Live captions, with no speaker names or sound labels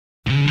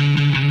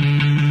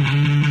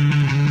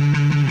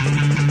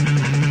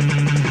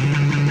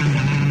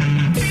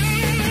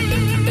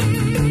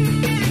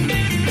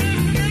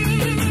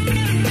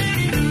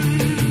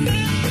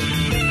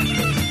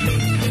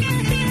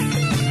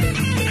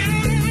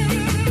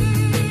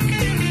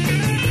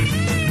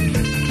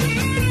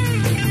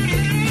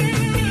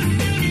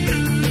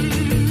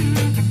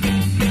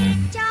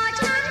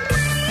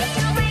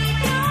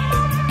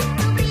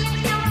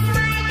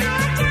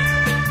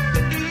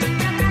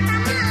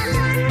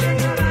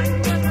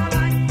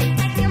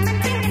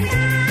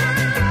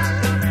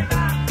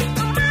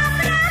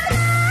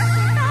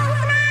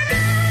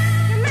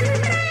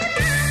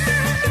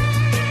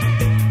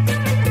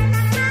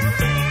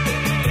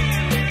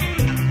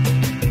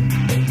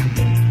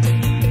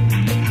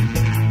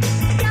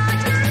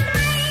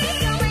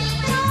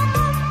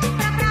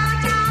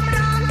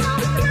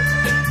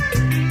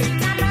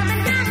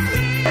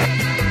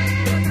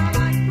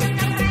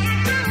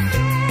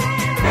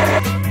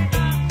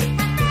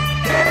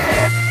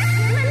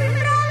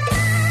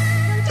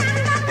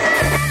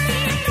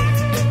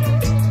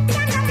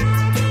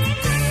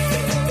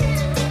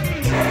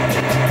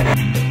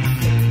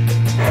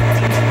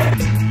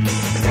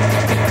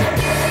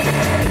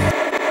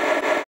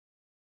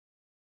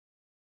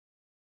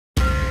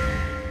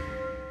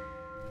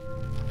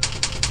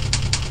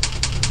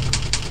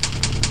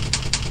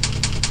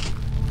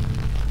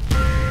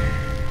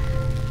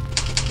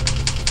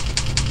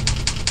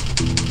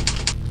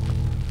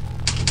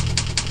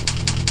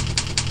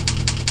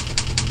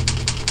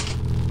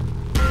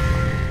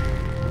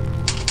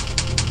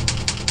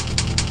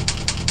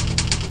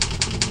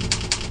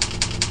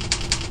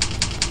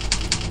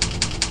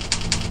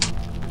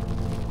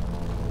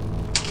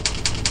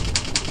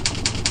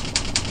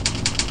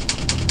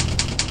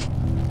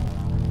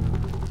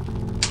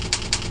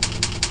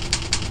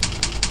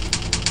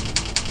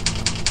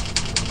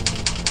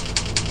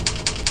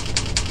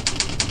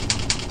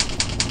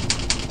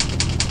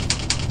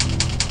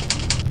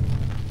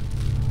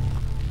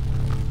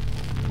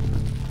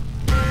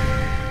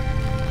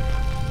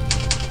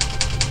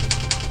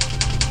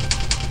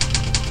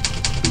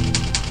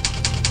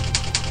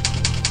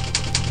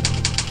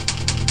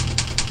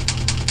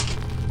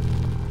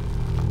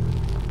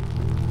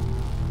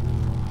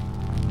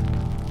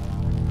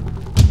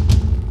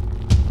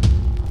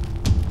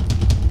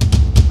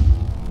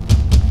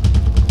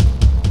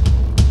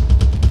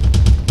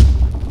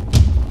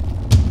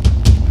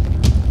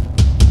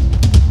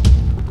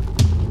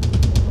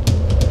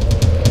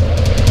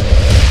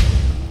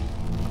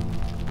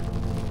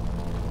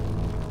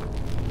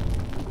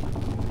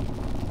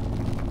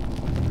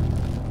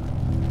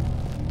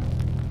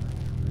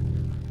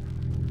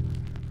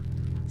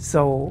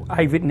So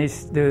I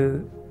witnessed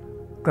the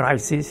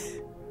crisis,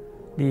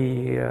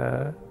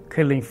 the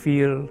killing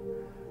field,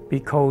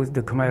 because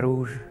the Khmer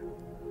Rouge,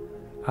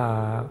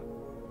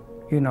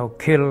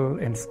 kill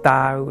and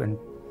starve and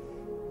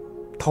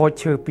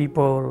torture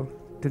people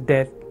to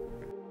death.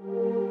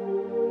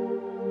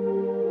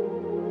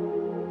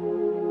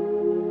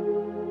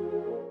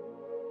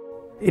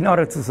 In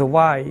order to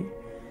survive,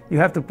 you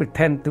have to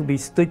pretend to be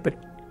stupid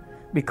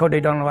because they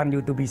don't want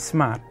you to be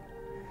smart.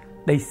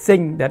 They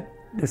think that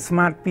the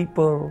smart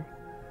people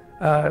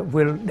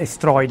will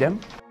destroy them.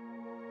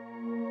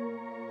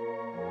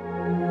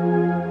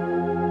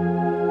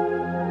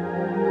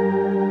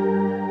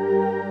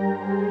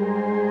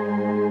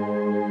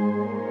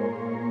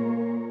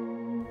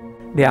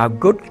 There are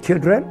good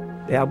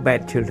children, there are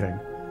bad children.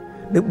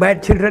 The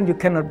bad children, you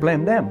cannot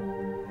blame them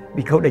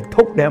because they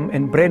took them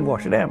and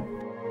brainwashed them.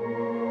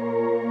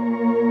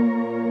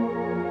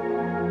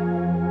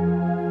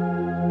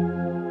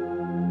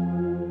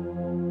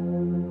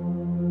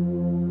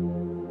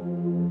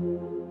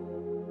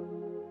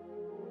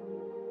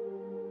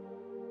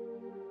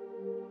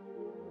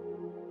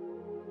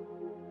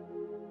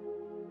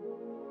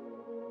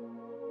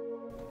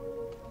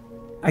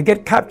 I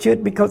get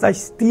captured because I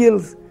steal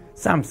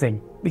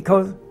something,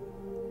 because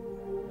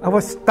I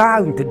was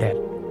starving to death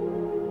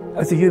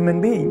as a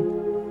human being.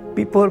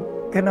 People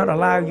cannot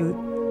allow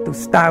you to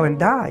starve and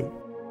die.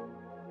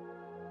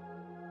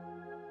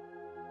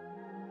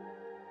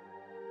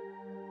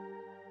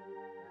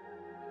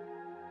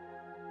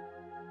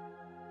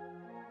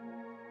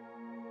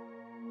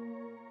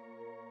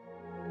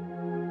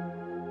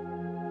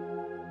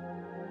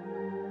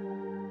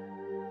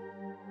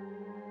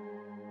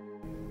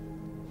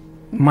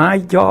 My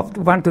job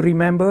want to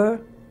remember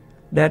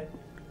that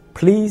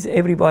please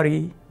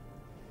everybody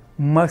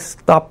must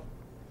stop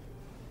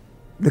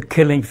the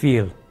killing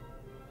field.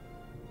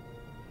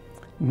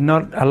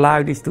 Not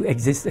allow this to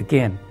exist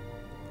again.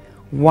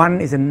 One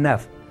is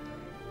enough,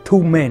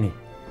 too many.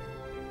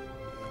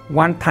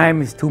 One time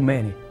is too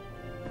many.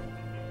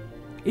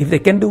 If they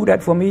can do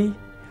that for me,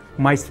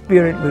 my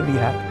spirit will be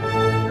happy.